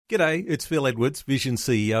G'day, it's Phil Edwards, Vision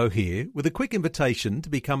CEO here, with a quick invitation to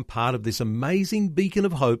become part of this amazing beacon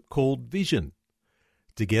of hope called Vision.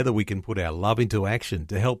 Together we can put our love into action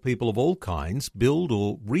to help people of all kinds build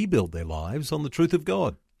or rebuild their lives on the truth of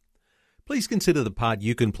God. Please consider the part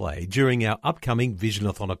you can play during our upcoming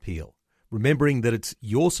Visionathon appeal, remembering that it's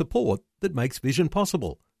your support that makes Vision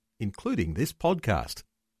possible, including this podcast.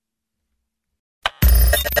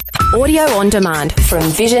 Audio on demand from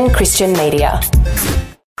Vision Christian Media.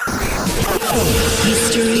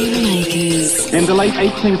 History Makers. In the late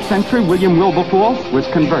 18th century, William Wilberforce was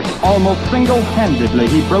converted. Almost single-handedly,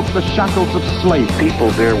 he broke the shackles of slavery. People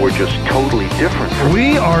there were just totally different.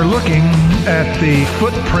 We are looking at the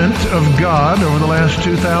footprint of God over the last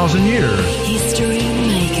 2,000 years. History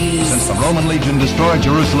Makers. Since the Roman legion destroyed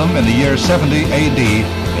Jerusalem in the year 70 A.D.,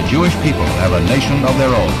 the Jewish people have a nation of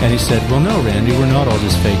their own. And he said, well, no, Randy, we're not all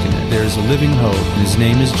just faking it. There's a living hope, and his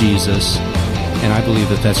name is Jesus. And I believe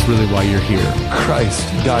that that's really why you're here. Christ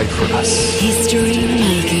died for us. History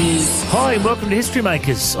Makers. Hi, and welcome to History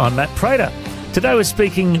Makers. I'm Matt Prater. Today we're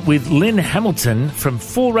speaking with Lynn Hamilton from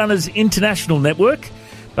Forerunners International Network,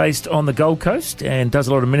 based on the Gold Coast and does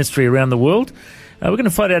a lot of ministry around the world. We're going to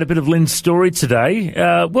find out a bit of Lynn's story today.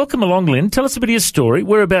 Welcome along, Lynn. Tell us a bit of your story.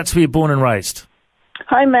 Whereabouts were you born and raised?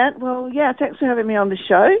 Hi, Matt. Well, yeah, thanks for having me on the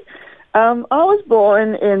show. I was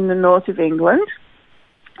born in the north of England,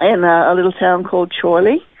 in a little town called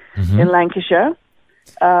Chorley in Lancashire,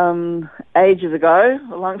 ages ago,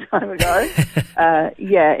 a long time ago.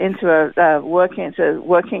 Into a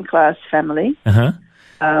working class family. There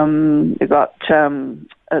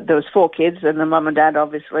was 4 kids and a mum and dad,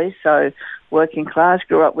 obviously. So working class,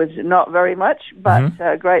 grew up with not very much, but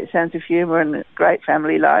a great sense of humour and a great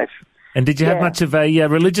family life. And did you have much of a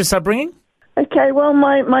religious upbringing? Okay, well,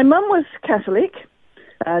 my mum was Catholic.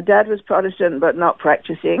 Dad was Protestant but not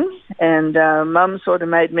practicing, and Mum sort of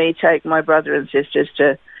made me take my brother and sisters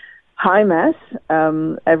to High Mass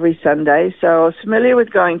every Sunday. So I was familiar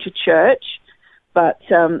with going to church, but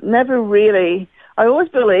never really. I always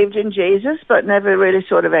believed in Jesus, but never really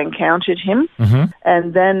sort of encountered him.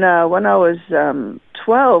 And then when I was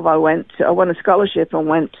 12, I won a scholarship and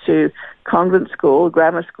went to convent school,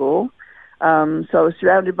 grammar school. So I was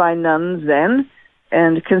surrounded by nuns then,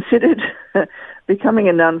 and considered becoming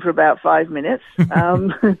a nun for about 5 minutes.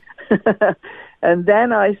 And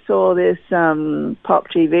then I saw this pop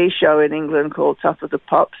TV show in England called Top of the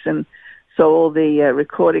Pops, and saw all the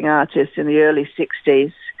recording artists in the early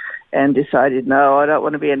 60s, and decided, no, I don't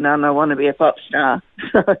want to be a nun, I want to be a pop star.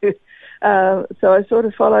 So I sort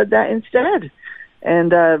of followed that instead, and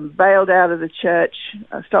bailed out of the church.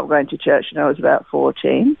 I stopped going to church when I was about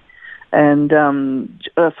 14. And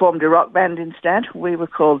formed a rock band instead. We were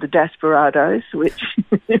called the Desperados, which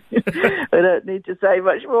I don't need to say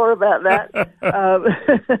much more about that.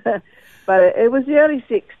 But it was the early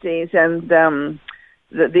 60s, and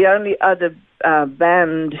the only other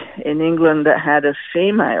band in England that had a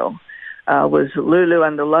female was Lulu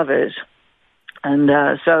and the Lovers. And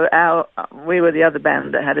so we were the other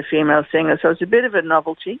band that had a female singer. So it was a bit of a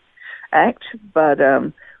novelty act, but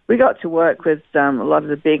we got to work with a lot of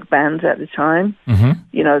the big bands at the time.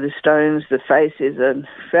 You know, the Stones, the Faces, and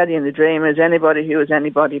Freddie and the Dreamers, anybody who was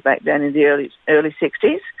anybody back then in the early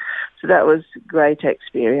 60s. So that was a great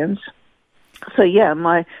experience. So, yeah,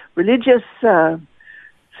 my religious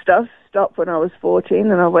stuff stopped when I was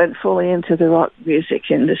 14, and I went fully into the rock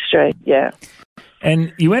music industry, yeah.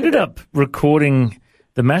 And you ended up recording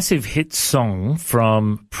the massive hit song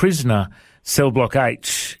from Prisoner, Cell Block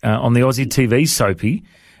H, on the Aussie TV soapy.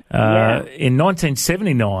 In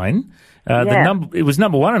 1979, it was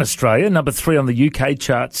number 1 in Australia, number 3 on the UK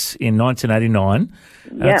charts in 1989.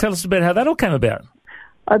 Tell us about how that all came about.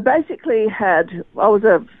 I basically I was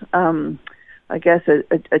a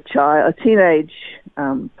teenage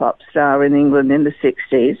pop star in England in the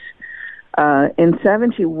 60s. In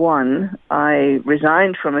 71, I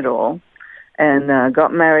resigned from it all and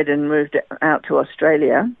got married and moved out to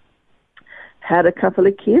Australia. Had a couple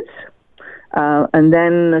of kids. And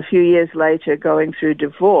then a few years later, going through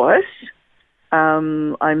divorce,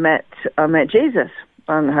 I met Jesus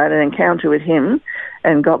and had an encounter with him,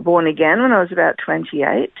 and got born again when I was about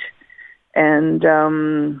 28. And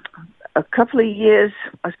I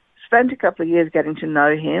spent a couple of years getting to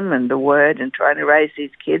know him and the Word, and trying to raise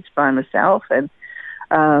these kids by myself. And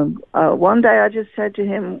one day I just said to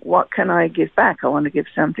him, what can I give back? I want to give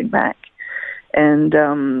something back. And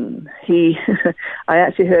I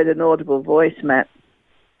actually heard an audible voice, Matt.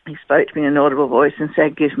 He spoke to me in an audible voice and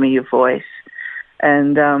said, give me your voice.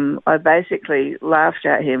 And I basically laughed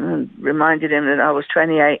at him and reminded him that I was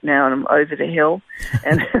 28 now and I'm over the hill.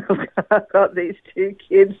 And I've got these two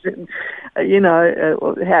kids and, how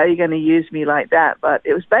are you going to use me like that? But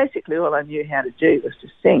it was basically all I knew how to do was to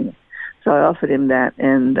sing. So I offered him that.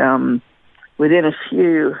 And within a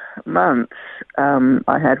few months,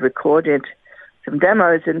 I had recorded some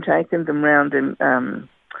demos and taken them around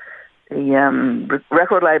the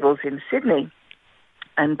record labels in Sydney,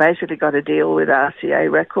 and basically got a deal with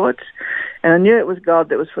RCA Records. And I knew it was God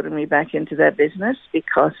that was putting me back into their business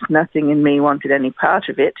because nothing in me wanted any part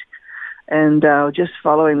of it. And just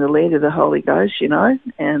following the lead of the Holy Ghost,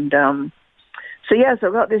 And so I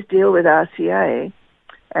got this deal with RCA,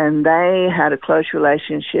 and they had a close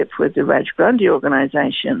relationship with the Raj Grundy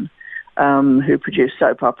organisation, who produced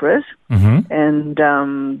soap operas. Mm-hmm. And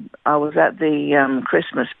I was at the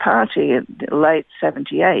Christmas party in late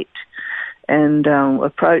 78, and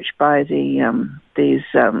approached by these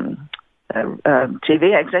TV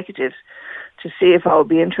executives to see if I would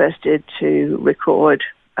be interested to record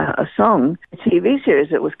a song, a TV series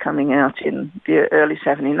that was coming out in the early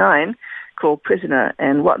 79 called Prisoner.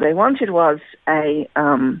 And what they wanted was it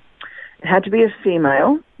had to be a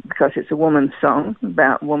female, because it's a woman's song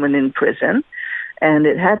about a woman in prison, and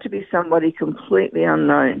it had to be somebody completely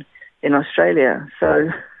unknown in Australia. So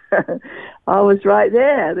I was right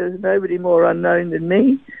there. There was nobody more unknown than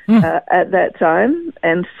me at that time.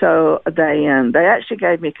 And so they actually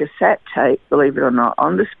gave me a cassette tape, believe it or not,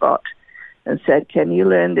 on the spot, and said, can you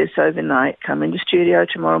learn this overnight? Come in the studio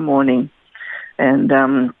tomorrow morning and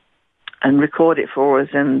record it for us,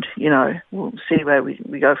 and, we'll see where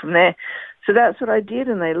we go from there. So that's what I did,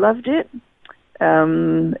 and they loved it.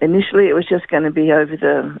 Initially, it was just going to be over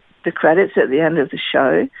the credits at the end of the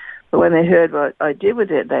show. But when they heard what I did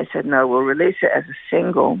with it, they said, no, we'll release it as a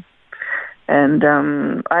single. And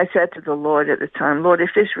I said to the Lord at the time, Lord,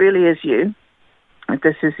 if this really is you,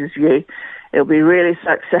 it'll be really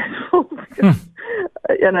successful. Because,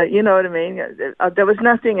 you know what I mean? There was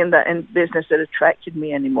nothing in business that attracted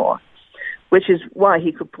me anymore, which is why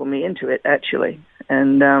he could pull me into it, actually.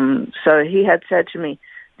 And so he had said to me,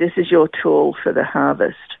 this is your tool for the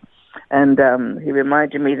harvest. And he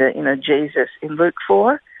reminded me that, Jesus, in Luke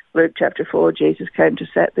chapter 4, Jesus came to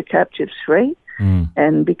set the captives free. Mm.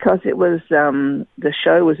 And because it was, the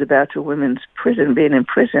show was about a woman's prison, being in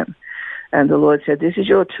prison. And the Lord said, this is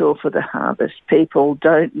your tool for the harvest. People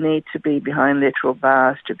don't need to be behind literal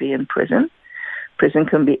bars to be in prison. Prison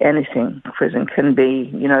can be anything. Prison can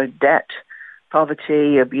be, debt,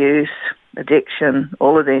 poverty, abuse, addiction,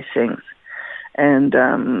 all of these things. And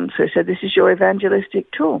so he said, this is your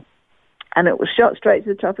evangelistic tool. And it was shot straight to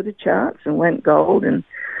the top of the charts and went gold and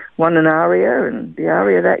won an ARIA and the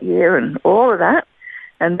ARIA that year and all of that.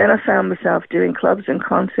 And then I found myself doing clubs and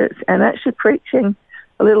concerts and actually preaching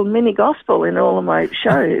a little mini gospel in all of my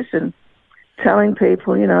shows and telling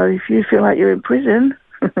people, if you feel like you're in prison,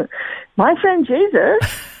 my friend Jesus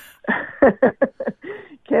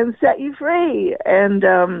can set you free.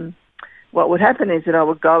 And what would happen is that I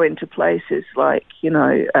would go into places like,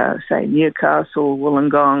 say Newcastle,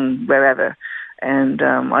 Wollongong, wherever, and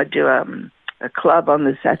I'd do a club on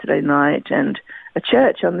the Saturday night and a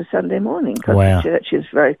church on the Sunday morning, because the churches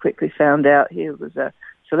very quickly found out he was a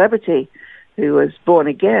celebrity who was born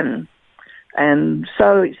again. And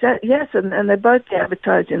so, yes, and they both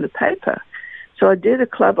advertised in the paper. So I'd do the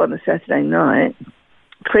club on the Saturday night,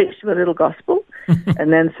 preach a little gospel,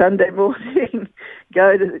 and then Sunday morning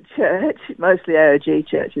go to the church, mostly AOG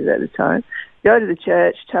churches at the time, go to the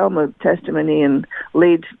church, tell my testimony and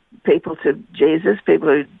lead people to Jesus, people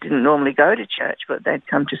who didn't normally go to church, but they'd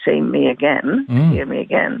come to see me again, hear me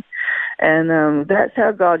again. And that's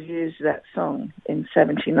how God used that song in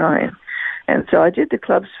 79. And so I did the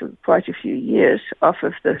clubs for quite a few years off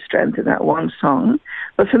of the strength of that one song.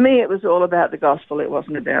 But for me, it was all about the gospel. It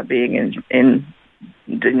wasn't about being in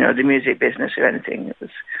the music business or anything. It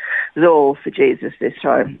was all for Jesus this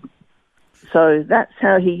time. So that's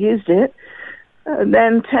how he used it.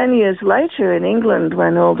 Then 10 years later in England,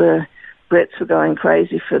 when all the Brits were going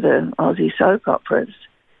crazy for the Aussie soap operas,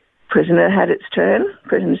 Prisoner had its turn.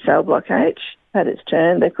 Prisoner Cell Block H had its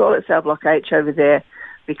turn. They call it Cell Block H over there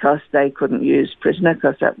because they couldn't use Prisoner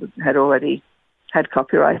because that had already had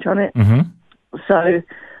copyright on it. Mm-hmm. So,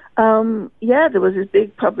 there was this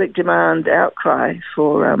big public demand outcry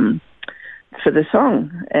for the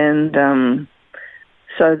song. And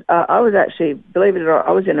so I was actually, believe it or not,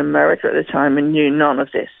 I was in America at the time and knew none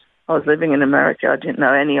of this. I was living in America. I didn't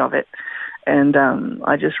know any of it. And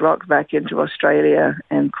I just rocked back into Australia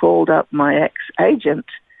and called up my ex-agent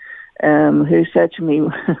who said to me,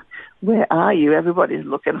 where are you? Everybody's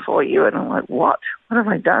looking for you. And I'm like, what? What have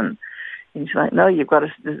I done? And she's like, no, you've got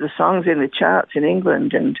the song's in the charts in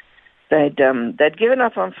England. And they'd given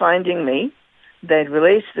up on finding me. They'd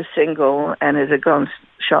released the single, and it had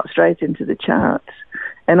shot straight into the charts.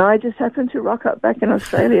 And I just happened to rock up back in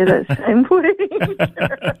Australia that same week.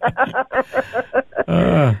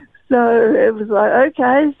 So it was like,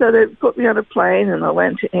 okay. So they put me on a plane, and I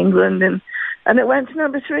went to England, and it went to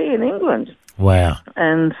number 3 in England. Wow.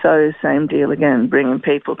 And so same deal again, bringing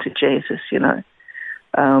people to Jesus, you know.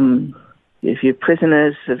 If you're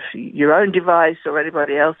prisoners of your own device or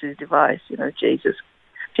anybody else's device, you know, Jesus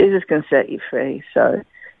can set you free. So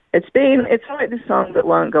it's like the song that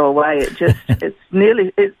won't go away. It's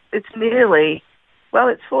nearly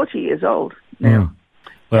 40 years old now.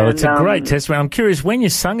 Well, it's a great testimony. I'm curious, when you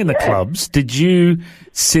sung in the clubs, did you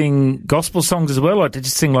sing gospel songs as well? Like, did you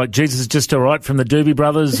sing like "Jesus is Just All Right" from the Doobie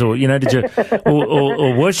Brothers, or did you,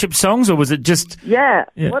 or worship songs, or was it just? Yeah.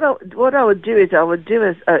 What I would do is I would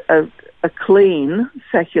do a clean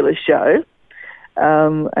secular show,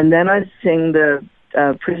 and then I'd sing the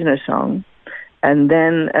prisoner song, and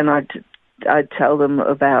I'd tell them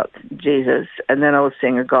about Jesus, and then I would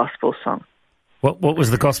sing a gospel song. What was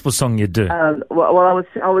the gospel song you'd do? Well, I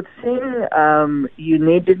would sing "You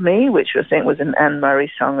Needed Me," which I think was an Anne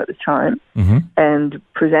Murray song at the time, and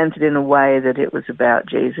present it in a way that it was about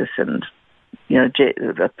Jesus and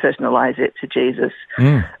personalize it to Jesus.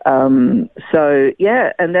 So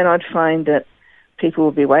yeah, and then I'd find that people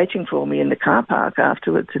would be waiting for me in the car park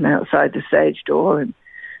afterwards and outside the stage door, and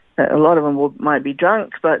a lot of them might be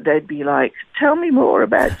drunk, but they'd be like, "Tell me more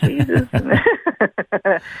about Jesus."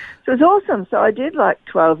 So it was awesome. So I did like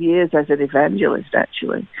 12 years as an evangelist,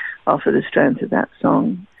 actually, off of the strength of that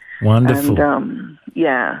song. Wonderful. And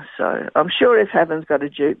so I'm sure if heaven's got a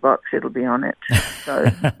jukebox, it'll be on it.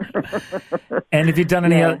 So. And have you done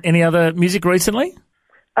any other music recently?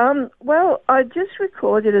 Well, I just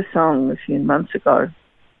recorded a song a few months ago.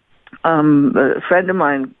 A friend of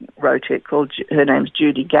mine wrote it. Her name's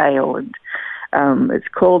Judy Gale, and it's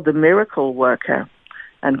called "The Miracle Worker."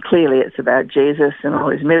 And clearly, it's about Jesus and all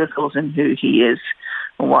his miracles and who he is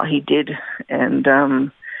and what he did. And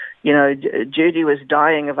Judy was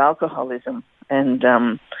dying of alcoholism, and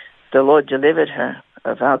the Lord delivered her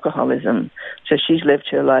of alcoholism. So she's lived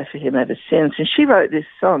her life for him ever since. And she wrote this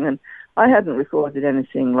song, and I hadn't recorded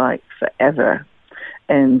anything like forever.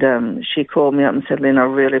 And she called me up and said, "Lynn, I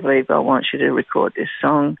really believe God wants you to record this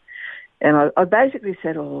song." And I basically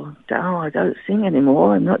said, "Oh, no, I don't sing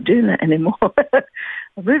anymore. I'm not doing that anymore.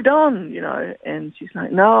 I've moved on, And she's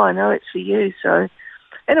like, "No, I know it's for you." So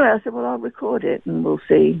anyway, I said, "Well, I'll record it and we'll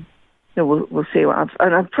see. We'll see what."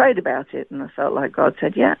 And I prayed about it, and I felt like God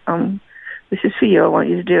said, "Yeah, this is for you. I want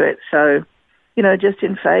you to do it." So, just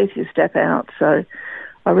in faith, you step out. So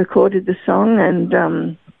I recorded the song, and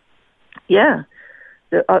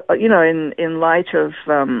in light of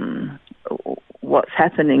what's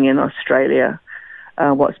happening in Australia,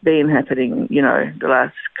 what's been happening, the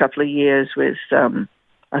last couple of years with,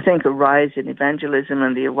 I think, a rise in evangelism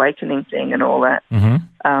and the awakening thing and all that.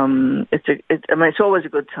 It's always a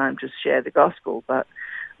good time to share the gospel, but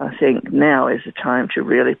I think now is the time to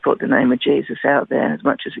really put the name of Jesus out there as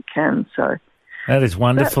much as it can. So that is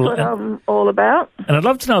wonderful. That's what I'm all about. And I'd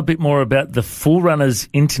love to know a bit more about the Forerunners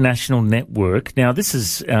International Network. Now, this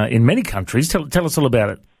is in many countries. Tell us all about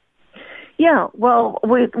it. Yeah, well, I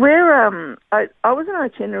was an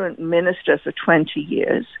itinerant minister for 20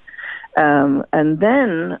 years, and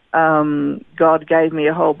then God gave me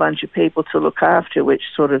a whole bunch of people to look after, which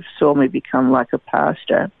sort of saw me become like a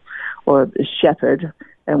pastor or a shepherd,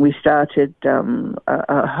 and we started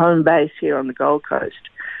a home base here on the Gold Coast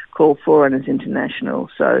called Forerunners International.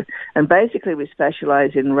 So, and basically we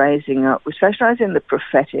specialize in the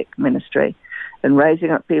prophetic ministry and raising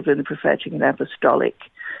up people in the prophetic and apostolic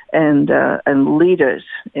and leaders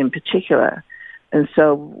in particular. And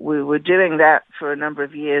so we were doing that for a number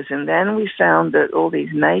of years, and then we found that all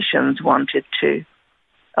these nations wanted to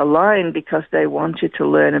align because they wanted to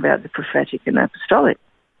learn about the prophetic and apostolic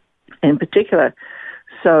in particular.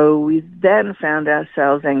 So we then found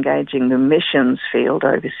ourselves engaging the missions field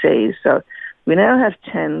overseas. So we now have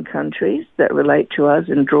 10 countries that relate to us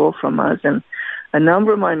and draw from us, and a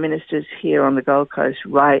number of my ministers here on the Gold Coast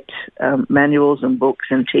write manuals and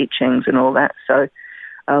books and teachings and all that. So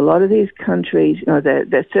a lot of these countries,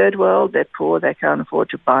 they're third world, they're poor, they can't afford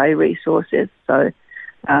to buy resources. So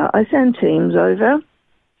I send teams over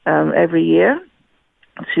every year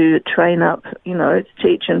to train up, to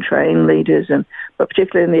teach and train leaders, but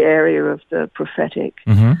particularly in the area of the prophetic.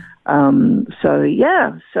 So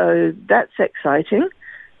that's exciting.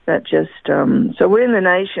 that just so we're in the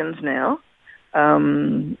nations now,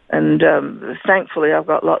 and thankfully I've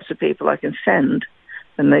got lots of people I can send,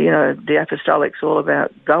 and the apostolic's all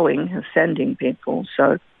about going and sending people.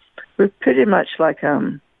 So we're pretty much like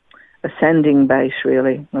a sending base,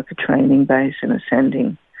 really, like a training base and a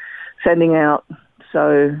sending out.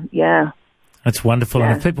 So yeah. That's wonderful. Yeah.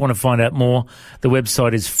 And if people want to find out more, the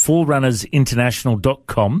website is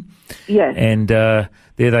forerunnersinternational.com. Yes. And there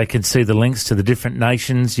they can see the links to the different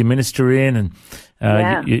nations you minister in and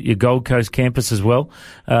your Gold Coast campus as well.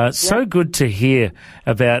 So good to hear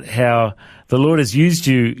about how the Lord has used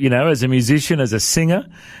you, as a musician, as a singer,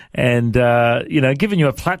 and, given you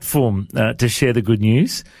a platform to share the good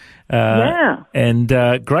news. And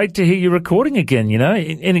great to hear you recording again.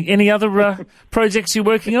 Any other projects you're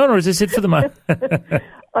working on, or is this it for the moment?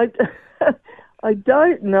 I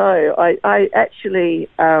don't know. I actually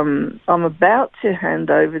I'm about to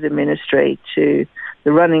hand over the ministry to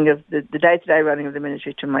the running of the day-to-day running of the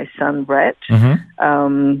ministry to my son Brett.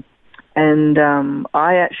 Mm-hmm.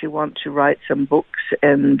 I actually want to write some books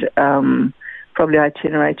and probably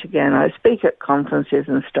itinerate again. I speak at conferences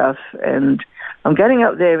and stuff, and I'm getting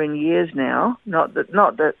up there in years now. Not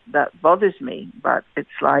that bothers me, but it's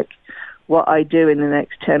like what I do in the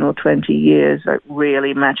next 10 or 20 years that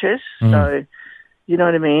really matters. Mm. So, you know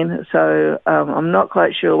what I mean? So I'm not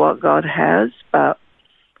quite sure what God has, but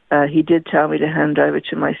he did tell me to hand over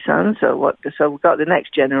to my son. So we've got the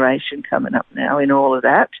next generation coming up now in all of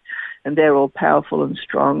that, and they're all powerful and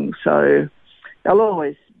strong. So I'll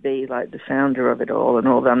always be like the founder of it all and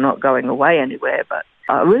all that. I'm not going away anywhere, but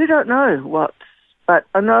I really don't know but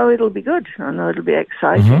I know it'll be good. I know it'll be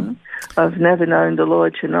exciting. Mm-hmm. I've never known the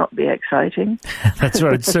Lord to not be exciting. That's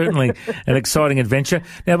right. It's certainly an exciting adventure.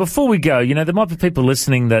 Now, before we go, there might be people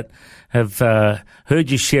listening that have heard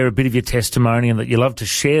you share a bit of your testimony and that you love to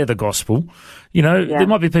share the gospel. There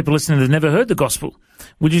might be people listening that have never heard the gospel.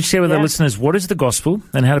 Would you share with our listeners what is the gospel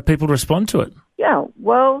and how do people respond to it? Yeah,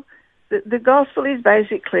 well, the gospel is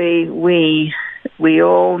basically we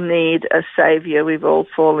all need a savior. We've all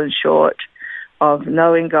fallen short of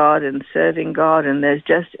knowing God and serving God, and there's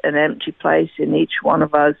just an empty place in each one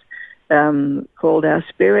of us called our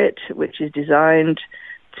spirit, which is designed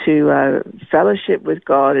to fellowship with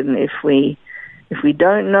God. And if we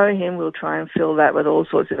don't know Him, we'll try and fill that with all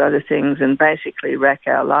sorts of other things and basically wreck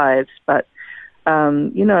our lives. But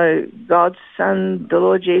God's Son, the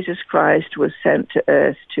Lord Jesus Christ, was sent to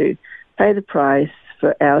earth to pay the price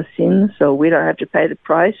for our sins, so we don't have to pay the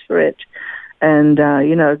price for it. And,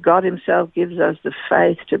 God Himself gives us the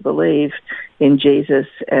faith to believe in Jesus.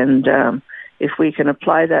 And if we can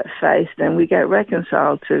apply that faith, then we get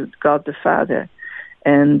reconciled to God the Father.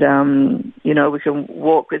 And, we can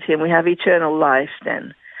walk with Him. We have eternal life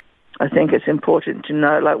then. I think it's important to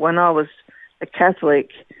know, like when I was a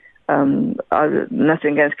Catholic,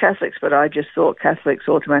 nothing against Catholics, but I just thought Catholics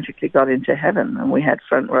automatically got into heaven, and we had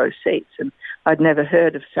front row seats. And I'd never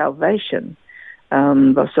heard of salvation.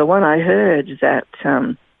 So when I heard that,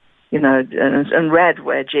 and read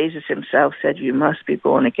where Jesus Himself said, you must be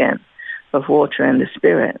born again of water and the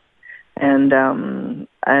Spirit. And I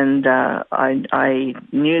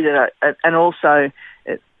knew that, and also,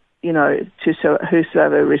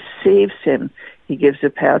 whosoever receives Him, He gives the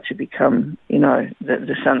power to become,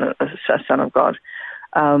 the Son of God.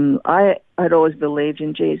 I had always believed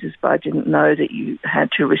in Jesus, but I didn't know that you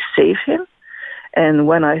had to receive Him. And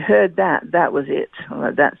when I heard that was it.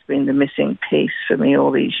 That's been the missing piece for me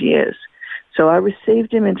all these years. So I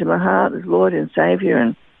received Him into my heart as Lord and Savior,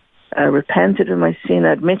 and repented of my sin,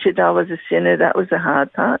 admitted I was a sinner. That was the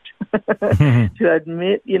hard part, to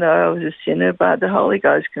admit, I was a sinner, but the Holy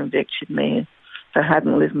Ghost convicted me if I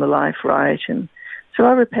hadn't lived my life right. And so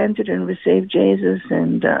I repented and received Jesus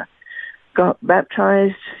and got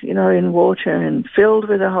baptized, in water and filled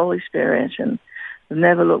with the Holy Spirit, and I've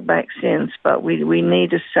never looked back since. But we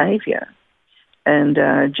need a Savior, and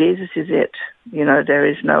Jesus is it. There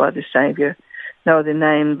is no other Savior, no other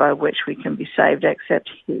name by which we can be saved except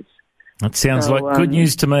His. That sounds like good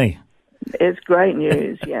news to me. It's great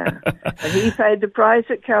news, yeah. And He paid the price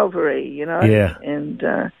at Calvary, Yeah. And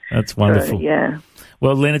that's wonderful. So, yeah.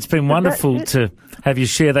 Well, Len, it's been wonderful to have you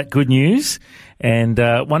share that good news, and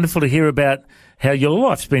wonderful to hear about how your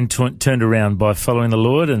life's been turned around by following the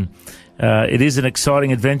Lord, and it is an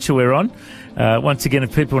exciting adventure we're on. Once again,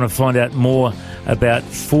 if people want to find out more about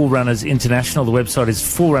Forerunners International, the website is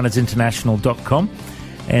forerunnersinternational.com.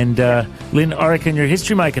 And Lynn, I reckon you're a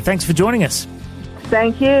history maker. Thanks for joining us.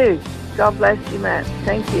 Thank you. God bless you, Matt.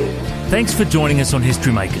 Thank you. Thanks for joining us on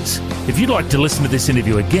History Makers. If you'd like to listen to this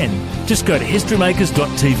interview again, just go to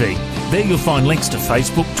historymakers.tv. There you'll find links to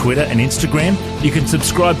Facebook, Twitter and Instagram. You can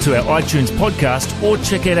subscribe to our iTunes podcast or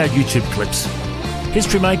check out our YouTube clips.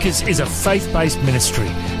 History Makers is a faith-based ministry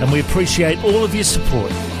and we appreciate all of your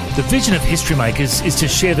support. The vision of History Makers is to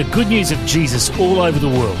share the good news of Jesus all over the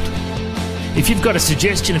world. If you've got a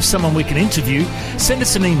suggestion of someone we can interview, send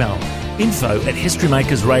us an email,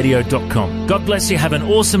 info@historymakersradio.com. God bless you. Have an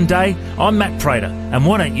awesome day. I'm Matt Prater, and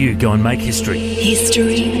why don't you go and make history?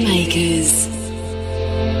 History Makers.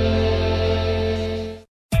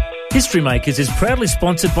 History Makers is proudly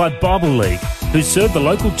sponsored by Bible League, who serve the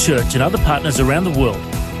local church and other partners around the world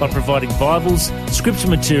by providing Bibles, scripture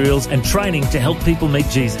materials and training to help people meet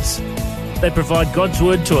Jesus. They provide God's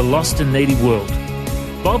Word to a lost and needy world.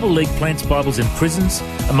 Bible League plants Bibles in prisons,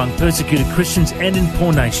 among persecuted Christians and in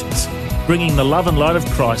poor nations, bringing the love and light of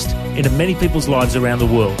Christ into many people's lives around the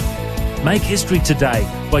world. Make history today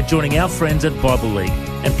by joining our friends at Bible League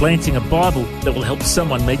and planting a Bible that will help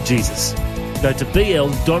someone meet Jesus. Go to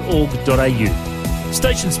bl.org.au.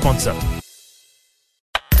 Station sponsor.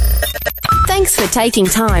 Thanks for taking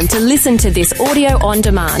time to listen to this audio on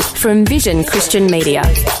demand from Vision Christian Media.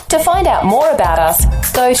 To find out more about us,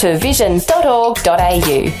 go to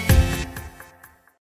vision.org.au.